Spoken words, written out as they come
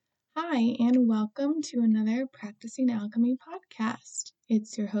Hi, and welcome to another Practicing Alchemy podcast.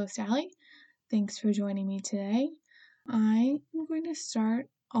 It's your host, Allie. Thanks for joining me today. I am going to start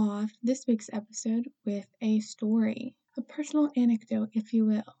off this week's episode with a story, a personal anecdote, if you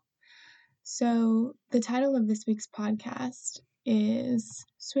will. So, the title of this week's podcast is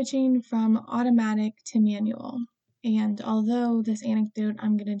Switching from Automatic to Manual. And although this anecdote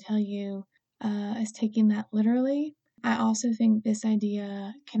I'm going to tell you is taking that literally, I also think this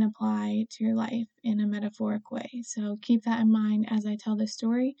idea can apply to your life in a metaphoric way. So keep that in mind as I tell this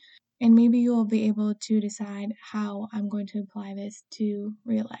story, and maybe you'll be able to decide how I'm going to apply this to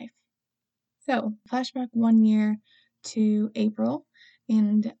real life. So, flashback 1 year to April,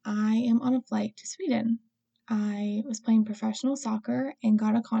 and I am on a flight to Sweden. I was playing professional soccer and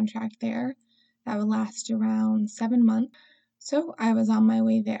got a contract there that would last around 7 months. So I was on my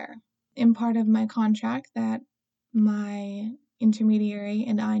way there. In part of my contract that my intermediary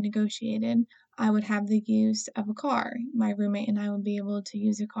and I negotiated, I would have the use of a car. My roommate and I would be able to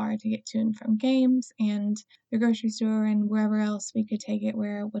use a car to get to and from games and the grocery store and wherever else we could take it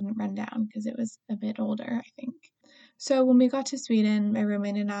where it wouldn't run down because it was a bit older, I think. So when we got to Sweden, my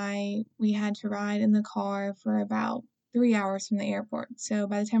roommate and I, we had to ride in the car for about 3 hours from the airport. So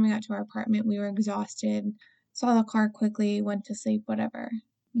by the time we got to our apartment, we were exhausted, saw the car quickly, went to sleep, whatever.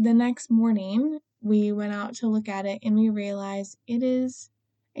 The next morning, we went out to look at it and we realized it is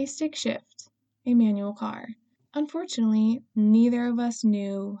a stick shift, a manual car. Unfortunately, neither of us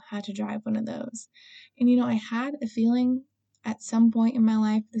knew how to drive one of those. And I had a feeling at some point in my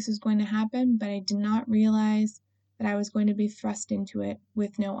life this was going to happen, but I did not realize that I was going to be thrust into it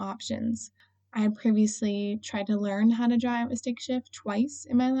with no options. I had previously tried to learn how to drive a stick shift twice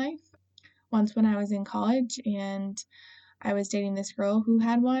in my life. Once when I was in college and I was dating this girl who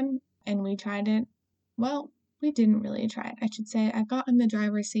had one, and we tried it. Well, we didn't really try it. I should say I got in the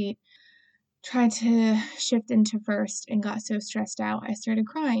driver's seat, tried to shift into first, and got so stressed out I started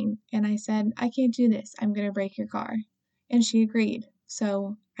crying. And I said, I can't do this. I'm going to break your car. And she agreed.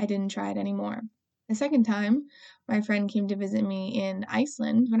 So I didn't try it anymore. The second time, my friend came to visit me in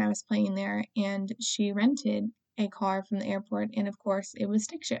Iceland when I was playing there, and she rented a car from the airport, and of course, it was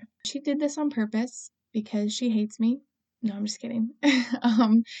stick shift. She did this on purpose because she hates me. No, I'm just kidding.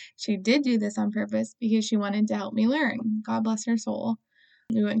 She did do this on purpose because she wanted to help me learn. God bless her soul.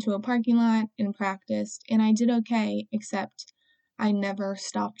 We went to a parking lot and practiced, and I did okay, except I never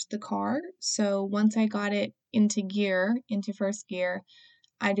stopped the car. So once I got it into first gear,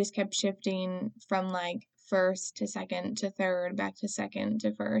 I just kept shifting from like first to second to third, back to second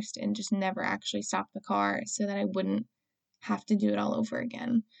to first, and just never actually stopped the car so that I wouldn't have to do it all over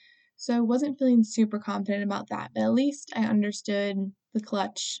again. So I wasn't feeling super confident about that, but at least I understood the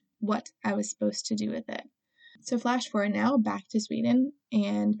clutch, what I was supposed to do with it. So flash forward now back to Sweden,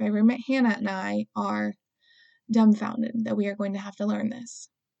 and my roommate Hannah and I are dumbfounded that we are going to have to learn this.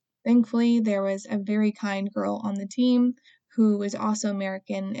 Thankfully, there was a very kind girl on the team who was also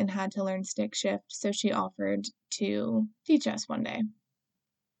American and had to learn stick shift, so she offered to teach us one day.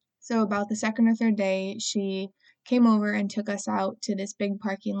 So about the second or third day, she came over and took us out to this big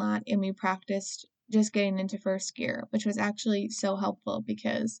parking lot, and we practiced just getting into first gear, which was actually so helpful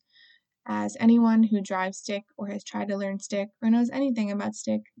because as anyone who drives stick or has tried to learn stick or knows anything about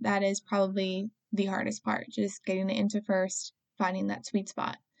stick, that is probably the hardest part, just getting it into first, finding that sweet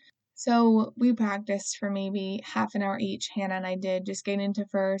spot. So we practiced for maybe half an hour each, Hannah and I did, just getting into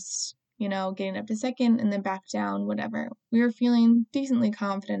first, getting up to second and then back down, whatever. We were feeling decently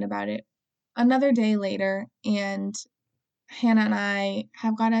confident about it. Another day later, and Hannah and I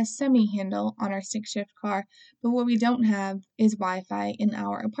have got a semi-handle on our stick shift car, but what we don't have is Wi-Fi in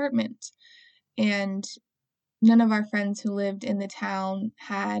our apartment. And none of our friends who lived in the town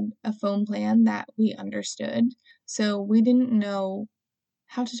had a phone plan that we understood, so we didn't know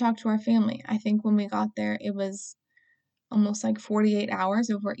how to talk to our family. I think when we got there, it was almost like 48 hours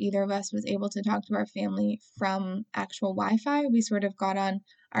before either of us was able to talk to our family from actual Wi-Fi. We sort of got on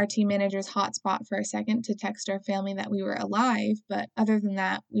our team manager's hotspot for a second to text our family that we were alive, but other than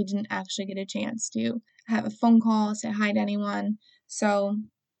that, we didn't actually get a chance to have a phone call, say hi to anyone. So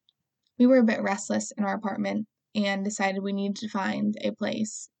we were a bit restless in our apartment and decided we needed to find a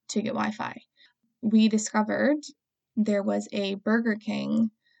place to get Wi-Fi. We discovered there was a Burger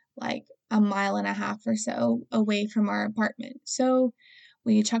King like a mile and a half or so away from our apartment. So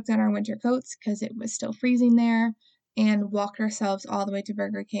we chucked on our winter coats because it was still freezing there and walked ourselves all the way to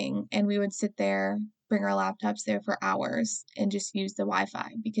Burger King, and we would sit there, bring our laptops there for hours and just use the Wi-Fi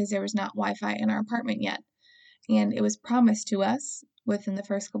because there was not Wi-Fi in our apartment yet. And it was promised to us within the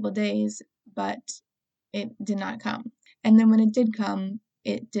first couple of days, but it did not come. And then when it did come,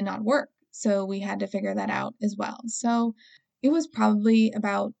 it did not work. So we had to figure that out as well. So it was probably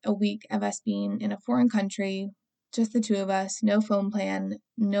about a week of us being in a foreign country, just the two of us, no phone plan,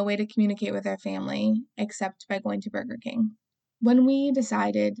 no way to communicate with our family except by going to Burger King. When we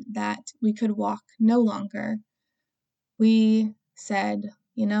decided that we could walk no longer, we said,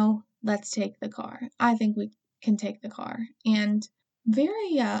 let's take the car. I think we can take the car. And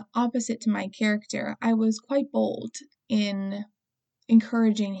very opposite to my character, I was quite bold in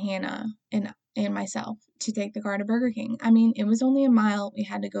encouraging Hannah and myself to take the car to Burger King. I mean, it was only a mile. We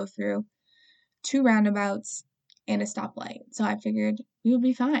had to go through 2 roundabouts and a stoplight. So I figured we would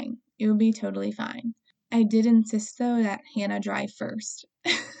be fine. It would be totally fine. I did insist, though, that Hannah drive first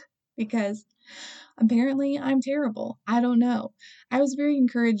because apparently I'm terrible. I don't know. I was very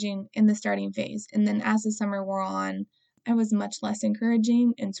encouraging in the starting phase, and then as the summer wore on, I was much less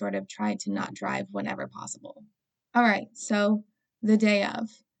encouraging and sort of tried to not drive whenever possible. All right, so the day of,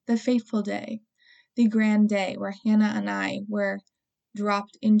 the fateful day, the grand day where Hannah and I were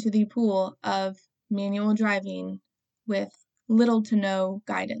dropped into the pool of manual driving with little to no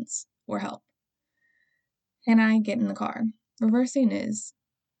guidance or help. Hannah and I get in the car. Reversing is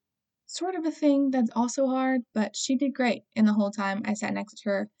sort of a thing that's also hard, but she did great. And the whole time I sat next to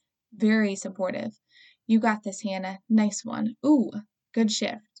her, very supportive. You got this, Hannah. Nice one. Ooh, good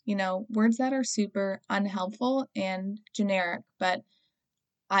shift. Words that are super unhelpful and generic, but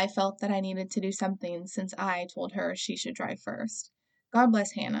I felt that I needed to do something since I told her she should drive first. God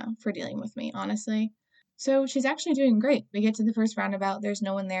bless Hannah for dealing with me, honestly. So she's actually doing great. We get to the first roundabout, there's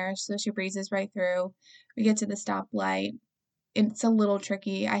no one there, so she breezes right through. We get to the stoplight. It's a little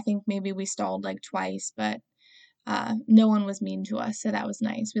tricky. I think maybe we stalled like twice, but no one was mean to us, so that was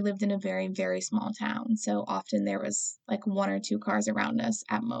nice. We lived in a very, very small town, so often there was like 1 or 2 cars around us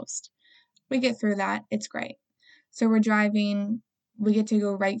at most. We get through that. It's great. So we're driving. We get to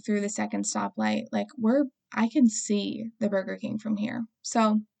go right through the second stoplight. I can see the Burger King from here.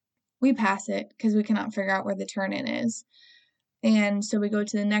 So we pass it because we cannot figure out where the turn in is. And so we go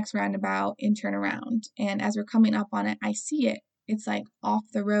to the next roundabout and turn around. And as we're coming up on it, I see it. It's like off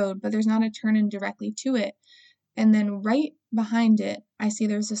the road, but there's not a turn in directly to it. And then right behind it, I see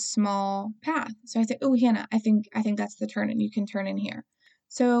there's a small path. So I say, "Oh, Hannah, I think that's the turn, and you can turn in here."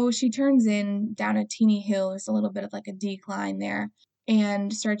 So she turns in down a teeny hill. There's a little bit of like a decline there,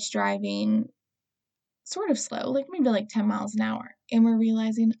 and starts driving sort of slow, like maybe like 10 miles an hour. And we're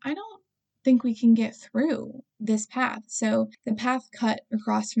realizing, I don't think we can get through this path. So the path cut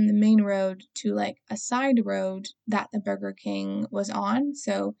across from the main road to like a side road that the Burger King was on.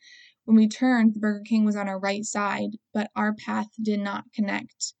 So when we turned, the Burger King was on our right side, but our path did not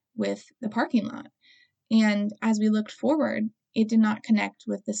connect with the parking lot. And as we looked forward, it did not connect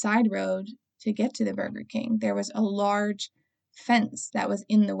with the side road to get to the Burger King. There was a large fence that was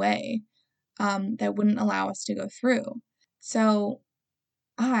in the way that wouldn't allow us to go through. So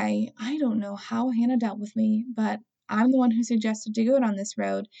I don't know how Hannah dealt with me, but I'm the one who suggested to go down this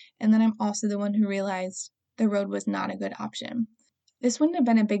road, and then I'm also the one who realized the road was not a good option. This wouldn't have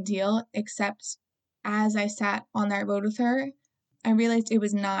been a big deal, except as I sat on that road with her, I realized it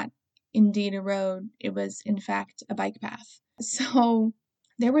was not indeed a road. It was, in fact, a bike path. So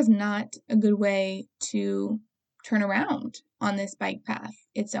there was not a good way to turn around on this bike path,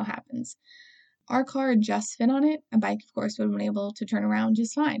 it so happens. Our car just fit on it. A bike, of course, would have been able to turn around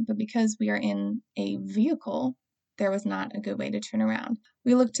just fine. But because we are in a vehicle, there was not a good way to turn around.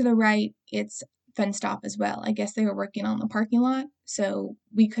 We look to the right. It's fenced off as well. I guess they were working on the parking lot, so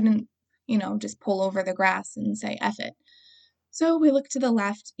we couldn't, just pull over the grass and say, F it. So we look to the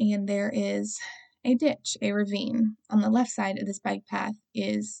left, and there is a ditch, a ravine. On the left side of this bike path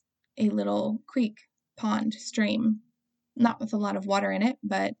is a little creek, pond, stream, not with a lot of water in it,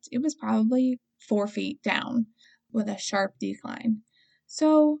 but it was probably 4 feet down with a sharp decline.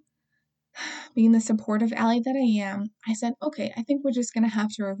 So, being the supportive ally that I am, I said, okay, I think we're just going to have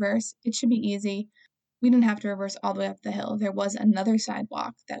to reverse. It should be easy. We didn't have to reverse all the way up the hill. There was another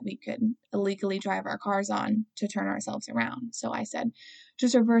sidewalk that we could illegally drive our cars on to turn ourselves around. So I said,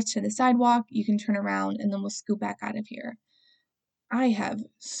 just reverse to the sidewalk. You can turn around and then we'll scoot back out of here. I have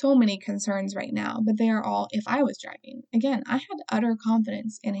so many concerns right now, but they are all if I was driving. Again, I had utter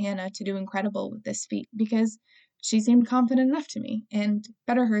confidence in Hannah to do incredible with this feat because she seemed confident enough to me, and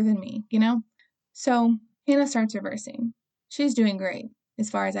better her than me, So Hannah starts reversing. She's doing great, as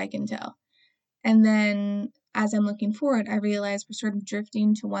far as I can tell. And then as I'm looking forward, I realize we're sort of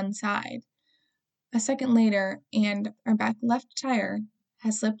drifting to one side. A second later, and our back left tire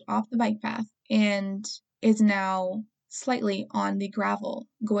has slipped off the bike path and is now slightly on the gravel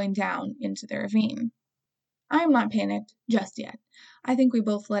going down into the ravine. I'm not panicked just yet. I think we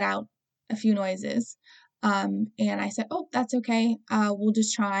both let out a few noises. And I said, oh, that's okay. We'll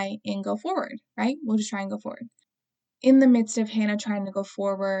just try and go forward, right? We'll just try and go forward. In the midst of Hannah trying to go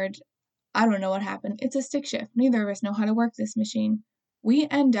forward, I don't know what happened. It's a stick shift. Neither of us know how to work this machine. We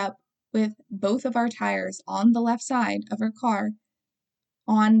end up with both of our tires on the left side of our car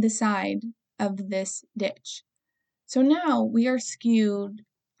on the side of this ditch. So now we are skewed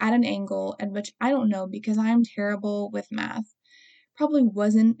at an angle at which I don't know because I'm terrible with math. Probably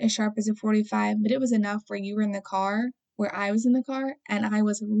wasn't as sharp as a 45, but it was enough where you were in the car, where I was in the car, and I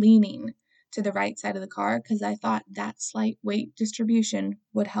was leaning to the right side of the car because I thought that slight weight distribution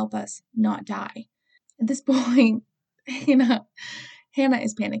would help us not die. At this point, Hannah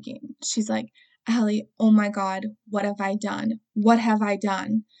is panicking. She's like, Allie, oh my God, what have I done? What have I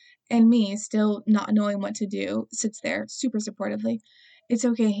done? And me, still not knowing what to do, sits there super supportively. It's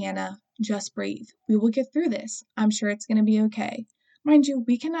okay, Hannah. Just breathe. We will get through this. I'm sure it's going to be okay. Mind you,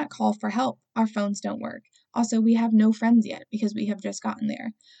 we cannot call for help. Our phones don't work. Also, we have no friends yet because we have just gotten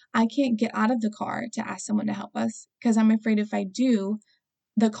there. I can't get out of the car to ask someone to help us because I'm afraid if I do,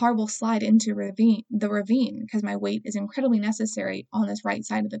 the car will slide into the ravine because my weight is incredibly necessary on this right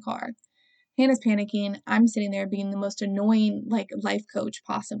side of the car. Hannah's panicking. I'm sitting there being the most annoying, life coach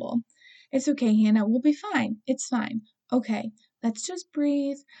possible. It's okay, Hannah. We'll be fine. It's fine. Okay, let's just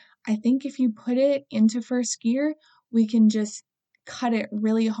breathe. I think if you put it into first gear, we can just cut it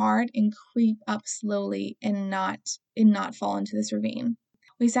really hard and creep up slowly and not fall into this ravine.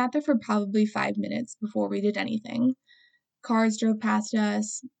 We sat there for probably 5 minutes before we did anything. Cars drove past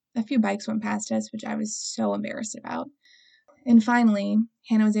us. A few bikes went past us, which I was so embarrassed about. And finally,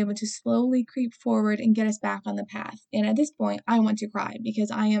 Hannah was able to slowly creep forward and get us back on the path. And at this point, I want to cry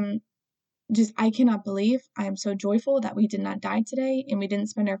because I cannot believe I am so joyful that we did not die today and we didn't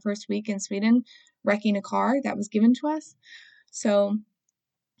spend our first week in Sweden wrecking a car that was given to us. So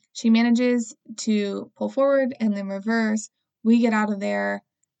she manages to pull forward and then reverse. We get out of there,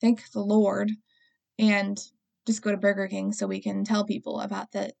 thank the Lord, and just go to Burger King so we can tell people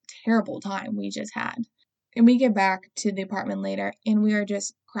about the terrible time we just had. And we get back to the apartment later and we are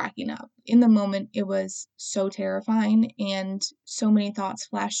just cracking up. In the moment, it was so terrifying and so many thoughts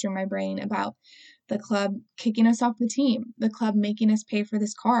flashed through my brain about the club kicking us off the team, the club making us pay for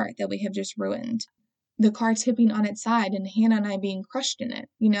this car that we have just ruined, the car tipping on its side and Hannah and I being crushed in it,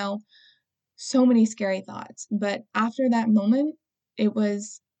 so many scary thoughts. But after that moment, it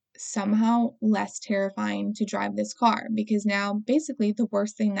was somehow less terrifying to drive this car because now basically the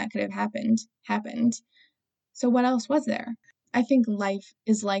worst thing that could have happened. So what else was there? I think life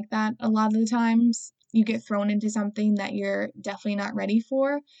is like that a lot of the times. You get thrown into something that you're definitely not ready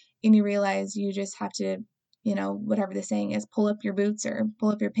for, and you realize you just have to, whatever the saying is, pull up your boots or pull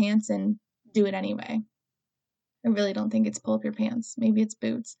up your pants and do it anyway. I really don't think it's pull up your pants. Maybe it's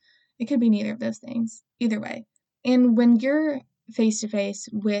boots. It could be neither of those things. Either way. And when you're face to face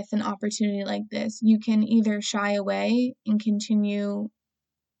with an opportunity like this, you can either shy away and continue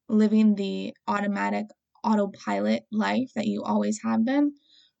living the autopilot life that you always have been,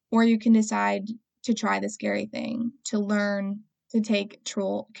 or you can decide to try the scary thing, to learn to take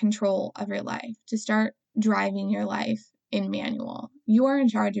control of your life, to start driving your life in manual. You are in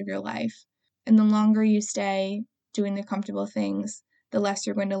charge of your life, and the longer you stay doing the comfortable things, the less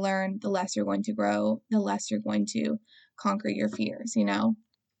you're going to learn, the less you're going to grow, the less you're going to conquer your fears,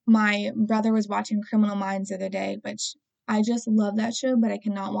 My brother was watching Criminal Minds the other day, which I just love that show, but I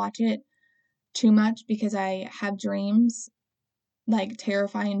cannot watch it too much because I have dreams,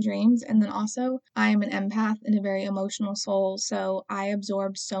 terrifying dreams. And then also, I am an empath and a very emotional soul, so I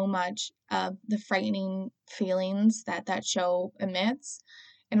absorb so much of the frightening feelings that show emits.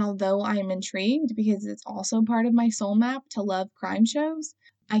 And although I am intrigued because it's also part of my soul map to love crime shows,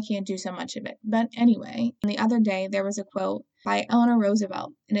 I can't do so much of it. But anyway, the other day there was a quote by Eleanor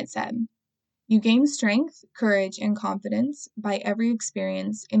Roosevelt, and it said, "You gain strength, courage, and confidence by every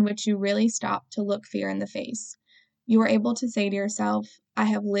experience in which you really stop to look fear in the face. You are able to say to yourself, I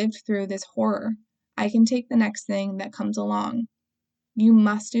have lived through this horror. I can take the next thing that comes along. You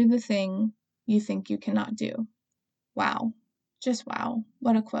must do the thing you think you cannot do." Wow. Just wow.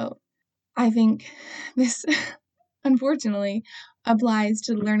 What a quote. I think this, unfortunately, applies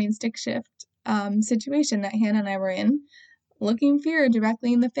to the learning stick shift situation that Hannah and I were in, looking fear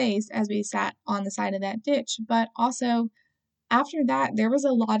directly in the face as we sat on the side of that ditch. But also, after that, there was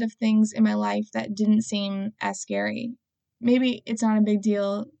a lot of things in my life that didn't seem as scary. Maybe it's not a big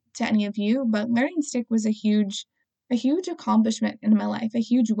deal to any of you, but learning stick was a huge accomplishment in my life, a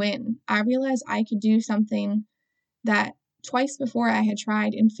huge win. I realized I could do something that twice before I had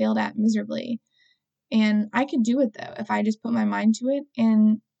tried and failed at miserably. And I could do it though, if I just put my mind to it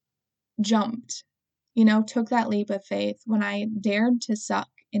and jumped, took that leap of faith. When I dared to suck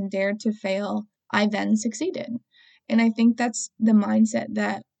and dared to fail, I then succeeded. And I think that's the mindset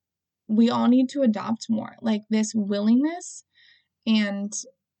that we all need to adopt more, like this willingness and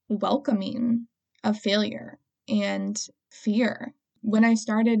welcoming of failure and fear. When I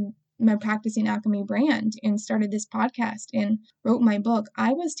started my Practicing Alchemy brand and started this podcast and wrote my book,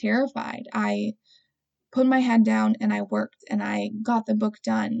 I was terrified. I put my head down and I worked and I got the book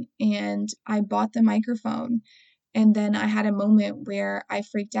done and I bought the microphone. And then I had a moment where I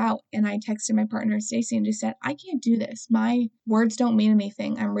freaked out and I texted my partner, Stacy, and just said, I can't do this. My words don't mean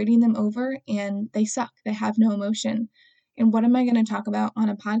anything. I'm reading them over and they suck. They have no emotion. And what am I going to talk about on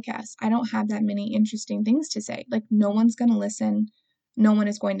a podcast? I don't have that many interesting things to say. Like, no one's going to listen. No one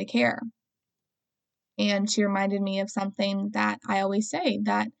is going to care. And she reminded me of something that I always say,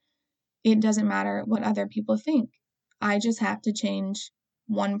 that it doesn't matter what other people think. I just have to change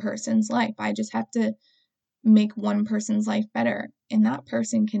one person's life. I just have to make one person's life better. And that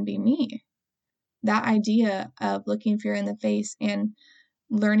person can be me. That idea of looking fear in the face and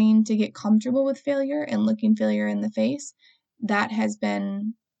learning to get comfortable with failure and looking failure in the face, that has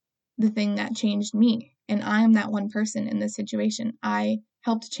been the thing that changed me. And I am that one person in this situation. I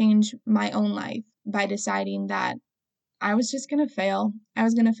helped change my own life by deciding that I was just going to fail. I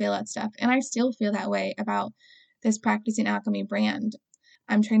was going to fail at stuff. And I still feel that way about this Practicing Alchemy brand.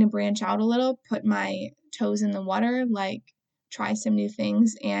 I'm trying to branch out a little, put my toes in the water, like try some new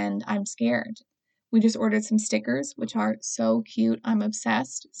things, and I'm scared. We just ordered some stickers, which are so cute. I'm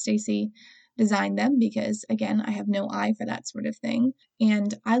obsessed. Stacy designed them because, again, I have no eye for that sort of thing.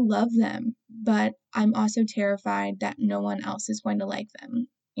 And I love them, but I'm also terrified that no one else is going to like them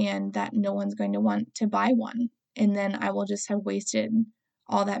and that no one's going to want to buy one. And then I will just have wasted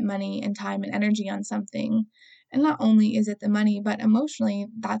all that money and time and energy on something. And not only is it the money, but emotionally,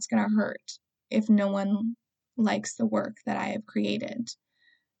 that's going to hurt if no one likes the work that I have created,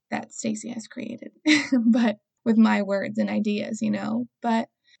 that Stacy has created, but with my words and ideas, But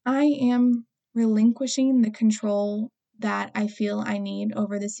I am relinquishing the control that I feel I need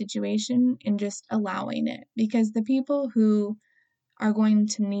over the situation and just allowing it, because the people who are going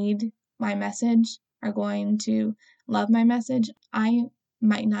to need my message, are going to love my message, I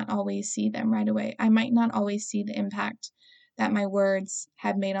might not always see them right away. I might not always see the impact that my words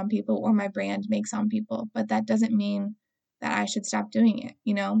have made on people or my brand makes on people, but that doesn't mean that I should stop doing it,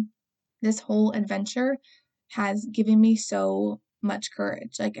 This whole adventure has given me so much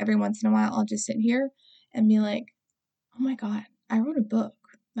courage. Like, every once in a while, I'll just sit here and be like, oh my God, I wrote a book.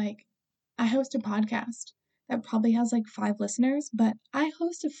 Like, I host a podcast that probably has like 5 listeners, but I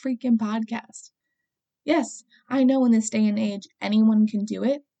host a freaking podcast. Yes, I know in this day and age, anyone can do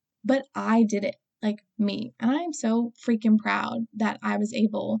it, but I did it, like me. And I am so freaking proud that I was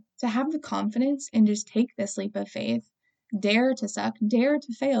able to have the confidence and just take this leap of faith, dare to suck, dare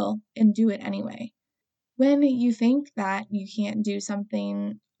to fail, and do it anyway. When you think that you can't do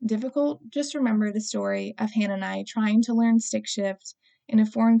something difficult, just remember the story of Hannah and I trying to learn stick shift in a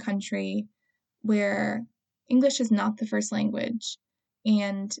foreign country where English is not the first language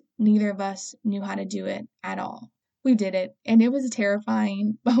and neither of us knew how to do it at all. We did it and it was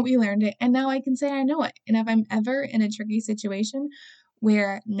terrifying, but we learned it and now I can say I know it. And if I'm ever in a tricky situation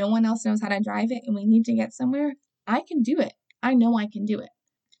where no one else knows how to drive it and we need to get somewhere, I can do it. I know I can do it.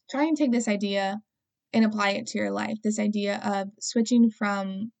 Try and take this idea and apply it to your life. This idea of switching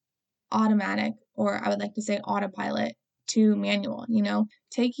from automatic, or I would like to say autopilot, to manual,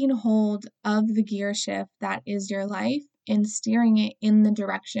 taking hold of the gear shift that is your life and steering it in the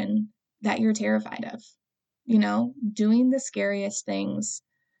direction that you're terrified of. Doing the scariest things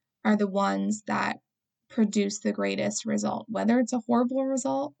are the ones that produce the greatest result. Whether it's a horrible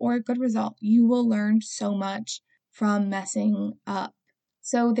result or a good result, you will learn so much from messing up.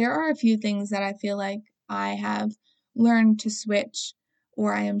 So there are a few things that I feel like I have learned to switch,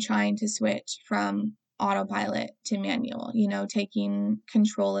 or I am trying to switch from autopilot to manual, taking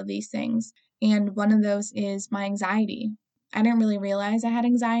control of these things. And one of those is my anxiety. I didn't really realize I had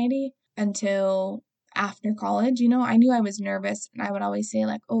anxiety until after college. I knew I was nervous and I would always say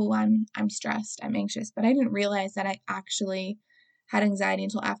like, oh, I'm stressed, I'm anxious, but I didn't realize that I actually had anxiety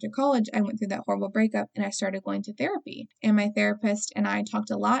until after college. I went through that horrible breakup and I started going to therapy. And my therapist and I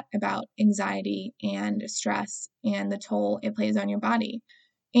talked a lot about anxiety and stress and the toll it plays on your body.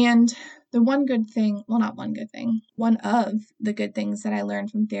 And the one good thing, well, not one good thing, one of the good things that I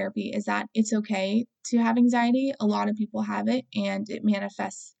learned from therapy is that it's okay to have anxiety. A lot of people have it and it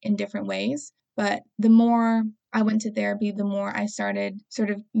manifests in different ways. But the more I went to therapy, the more I started sort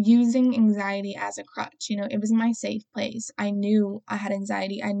of using anxiety as a crutch. It was my safe place. I knew I had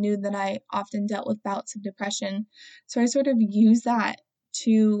anxiety. I knew that I often dealt with bouts of depression. So I sort of used that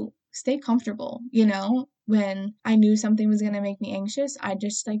to stay comfortable. When I knew something was going to make me anxious, I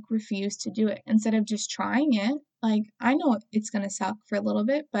just refused to do it. Instead of just trying it, I know it's going to suck for a little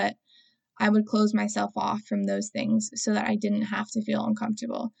bit, but I would close myself off from those things so that I didn't have to feel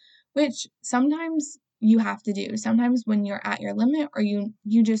uncomfortable, which sometimes you have to do. Sometimes when you're at your limit or you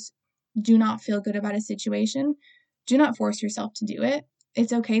just do not feel good about a situation, do not force yourself to do it.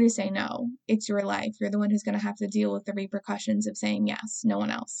 It's okay to say no. It's your life. You're the one who's going to have to deal with the repercussions of saying yes, no one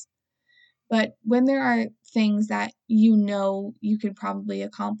else. But when there are things that you could probably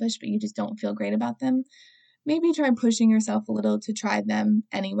accomplish, but you just don't feel great about them, maybe try pushing yourself a little to try them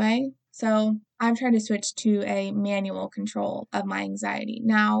anyway. So I've tried to switch to a manual control of my anxiety.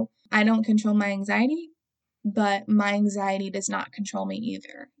 Now, I don't control my anxiety, but my anxiety does not control me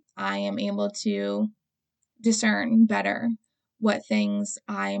either. I am able to discern better what things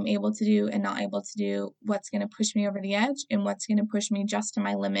I'm able to do and not able to do, what's going to push me over the edge and what's going to push me just to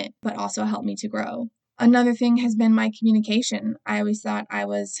my limit, but also help me to grow. Another thing has been my communication. I always thought I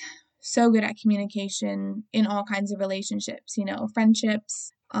was so good at communication in all kinds of relationships,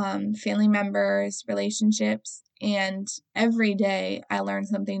 friendships, family members, relationships. And every day I learned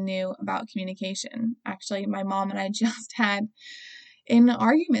something new about communication. Actually, my mom and I just had an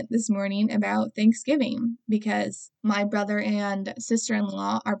argument this morning about Thanksgiving because my brother and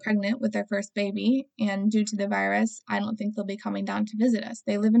sister-in-law are pregnant with their first baby, and due to the virus, I don't think they'll be coming down to visit us.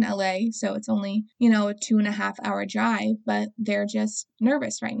 They live in LA, so it's only, a 2.5-hour drive, but they're just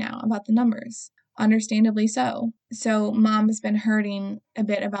nervous right now about the numbers. Understandably so. So mom has been hurting a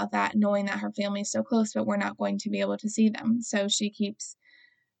bit about that, knowing that her family is so close, but we're not going to be able to see them. So she keeps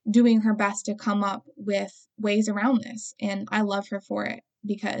doing her best to come up with ways around this. And I love her for it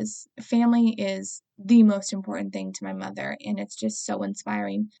because family is the most important thing to my mother. And it's just so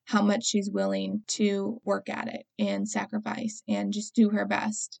inspiring how much she's willing to work at it and sacrifice and just do her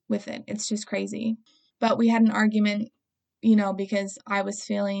best with it. It's just crazy. But we had an argument, because I was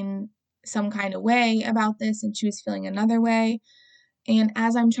feeling some kind of way about this and she was feeling another way. And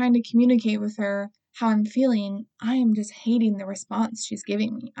as I'm trying to communicate with her how I'm feeling, I am just hating the response she's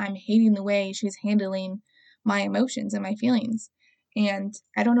giving me. I'm hating the way she's handling my emotions and my feelings. And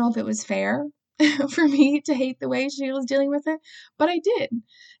I don't know if it was fair for me to hate the way she was dealing with it, but I did.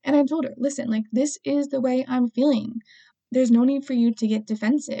 And I told her, listen, this is the way I'm feeling. There's no need for you to get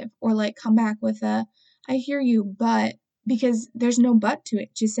defensive or come back with I hear you, but, because there's no but to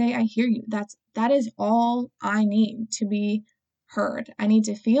it. Just say, I hear you. That is all I need to be heard. I need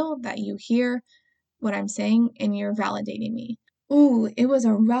to feel that you hear what I'm saying and you're validating me. Ooh, it was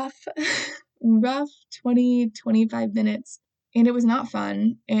a rough 25 minutes, and it was not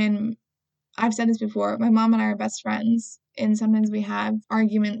fun. And I've said this before, my mom and I are best friends, and sometimes we have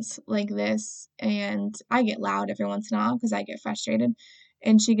arguments like this, and I get loud every once in a while because I get frustrated,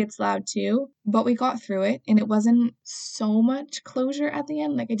 and she gets loud too, but we got through it, and it wasn't so much closure at the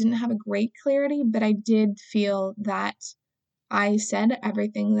end. I didn't have a great clarity, but I did feel that I said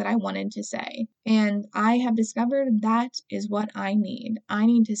everything that I wanted to say. And I have discovered that is what I need. I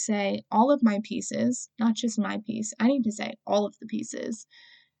need to say all of my pieces, not just my piece. I need to say all of the pieces.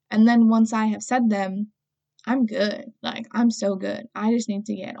 And then once I have said them, I'm good. I'm so good. I just need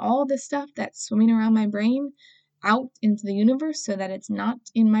to get all the stuff that's swimming around my brain out into the universe so that it's not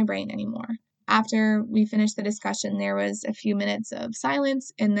in my brain anymore. After we finished the discussion, there was a few minutes of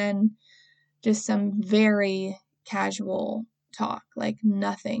silence and then just some very casual talk,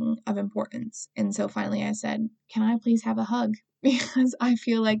 nothing of importance. And so finally I said, can I please have a hug? Because I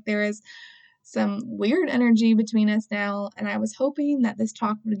feel like there is some weird energy between us now, and I was hoping that this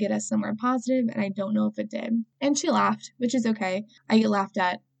talk would get us somewhere positive, and I don't know if it did. And she laughed, which is okay. I get laughed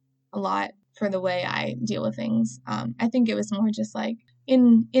at a lot for the way I deal with things. I think it was more just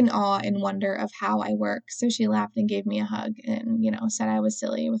in awe and wonder of how I work. So she laughed and gave me a hug and, said I was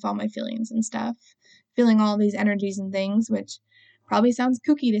silly with all my feelings and stuff, feeling all these energies and things, which probably sounds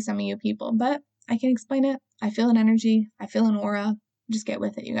kooky to some of you people, but I can explain it. I feel an energy. I feel an aura. Just get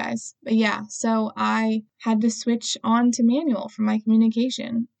with it, you guys. But yeah, so I had to switch on to manual for my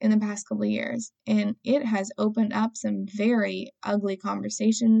communication in the past couple of years, and it has opened up some very ugly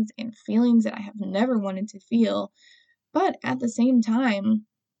conversations and feelings that I have never wanted to feel. But at the same time,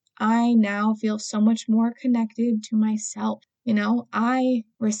 I now feel so much more connected to myself. I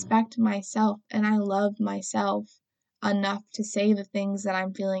respect myself and I love myself enough to say the things that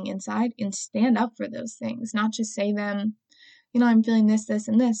I'm feeling inside and stand up for those things, not just say them I'm feeling this, this,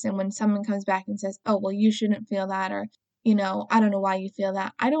 and this. And when someone comes back and says, oh, well, you shouldn't feel that, or, I don't know why you feel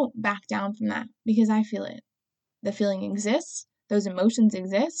that, I don't back down from that because I feel it. The feeling exists, those emotions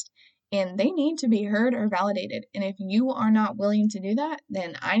exist, and they need to be heard or validated. And if you are not willing to do that,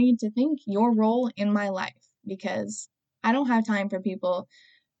 then I need to think your role in my life, because I don't have time for people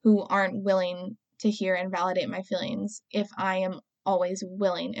who aren't willing to hear and validate my feelings if I am always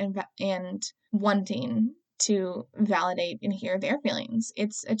willing and wanting to validate and hear their feelings.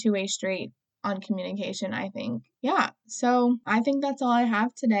 It's a two-way street on communication, I think. Yeah, so I think that's all I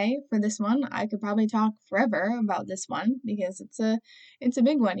have today for this one. I could probably talk forever about this one because it's a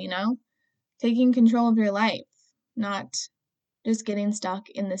big one, taking control of your life, not just getting stuck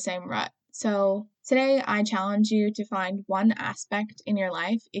in the same rut. So today I challenge you to find one aspect in your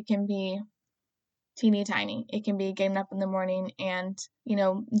life. It can be teeny tiny. It can be getting up in the morning and,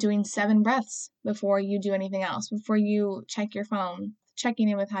 doing 7 breaths before you do anything else, before you check your phone, checking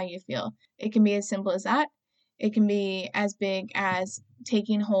in with how you feel. It can be as simple as that. It can be as big as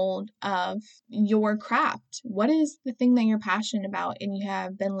taking hold of your craft. What is the thing that you're passionate about and you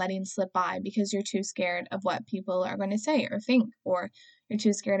have been letting slip by because you're too scared of what people are going to say or think, or you're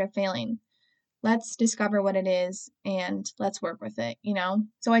too scared of failing? Let's discover what it is and let's work with it,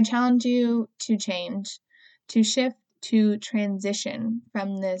 So I challenge you to change, to shift, to transition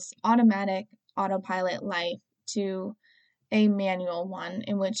from this automatic autopilot life to a manual one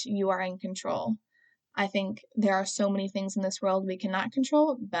in which you are in control. I think there are so many things in this world we cannot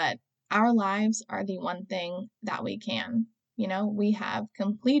control, but our lives are the one thing that we can. We have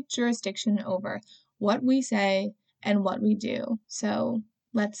complete jurisdiction over what we say and what we do. So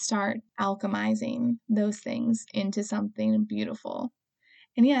let's start alchemizing those things into something beautiful.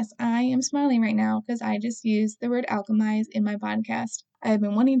 And yes, I am smiling right now because I just used the word alchemize in my podcast. I have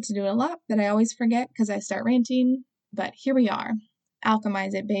been wanting to do it a lot, but I always forget because I start ranting. But here we are.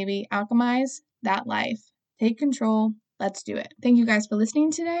 Alchemize it, baby. Alchemize that life. Take control. Let's do it. Thank you guys for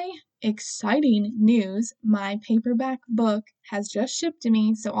listening today. Exciting news. My paperback book has just shipped to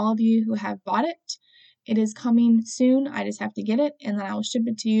me. So all of you who have bought it, it is coming soon. I just have to get it and then I will ship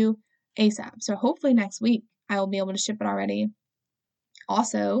it to you ASAP. So hopefully next week I will be able to ship it already.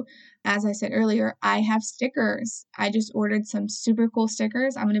 Also, as I said earlier, I have stickers. I just ordered some super cool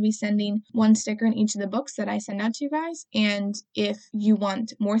stickers. I'm going to be sending one sticker in each of the books that I send out to you guys. And if you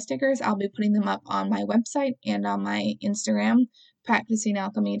want more stickers, I'll be putting them up on my website and on my Instagram,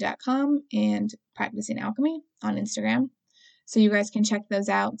 practicingalchemy.com and practicingalchemy on Instagram. So you guys can check those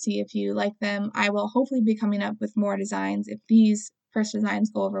out, see if you like them. I will hopefully be coming up with more designs. If these first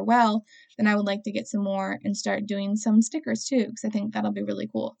designs go over well, then I would like to get some more and start doing some stickers too, because I think that'll be really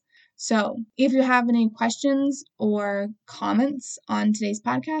cool. So if you have any questions or comments on today's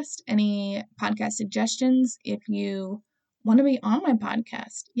podcast, any podcast suggestions, if you want to be on my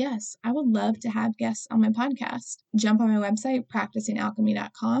podcast, yes, I would love to have guests on my podcast. Jump on my website,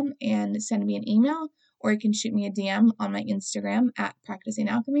 practicingalchemy.com, and send me an email, or you can shoot me a DM on my Instagram at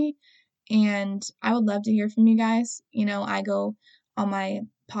practicingalchemy. And I would love to hear from you guys. I go on my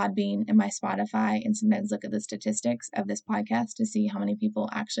Podbean and my Spotify and sometimes look at the statistics of this podcast to see how many people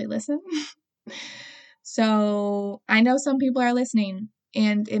actually listen. So I know some people are listening,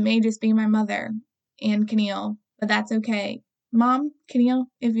 and it may just be my mother and Keneal, but that's okay. Mom, Keneal,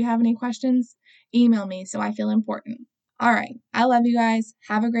 if you have any questions, email me so I feel important. All right. I love you guys.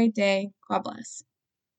 Have a great day. God bless.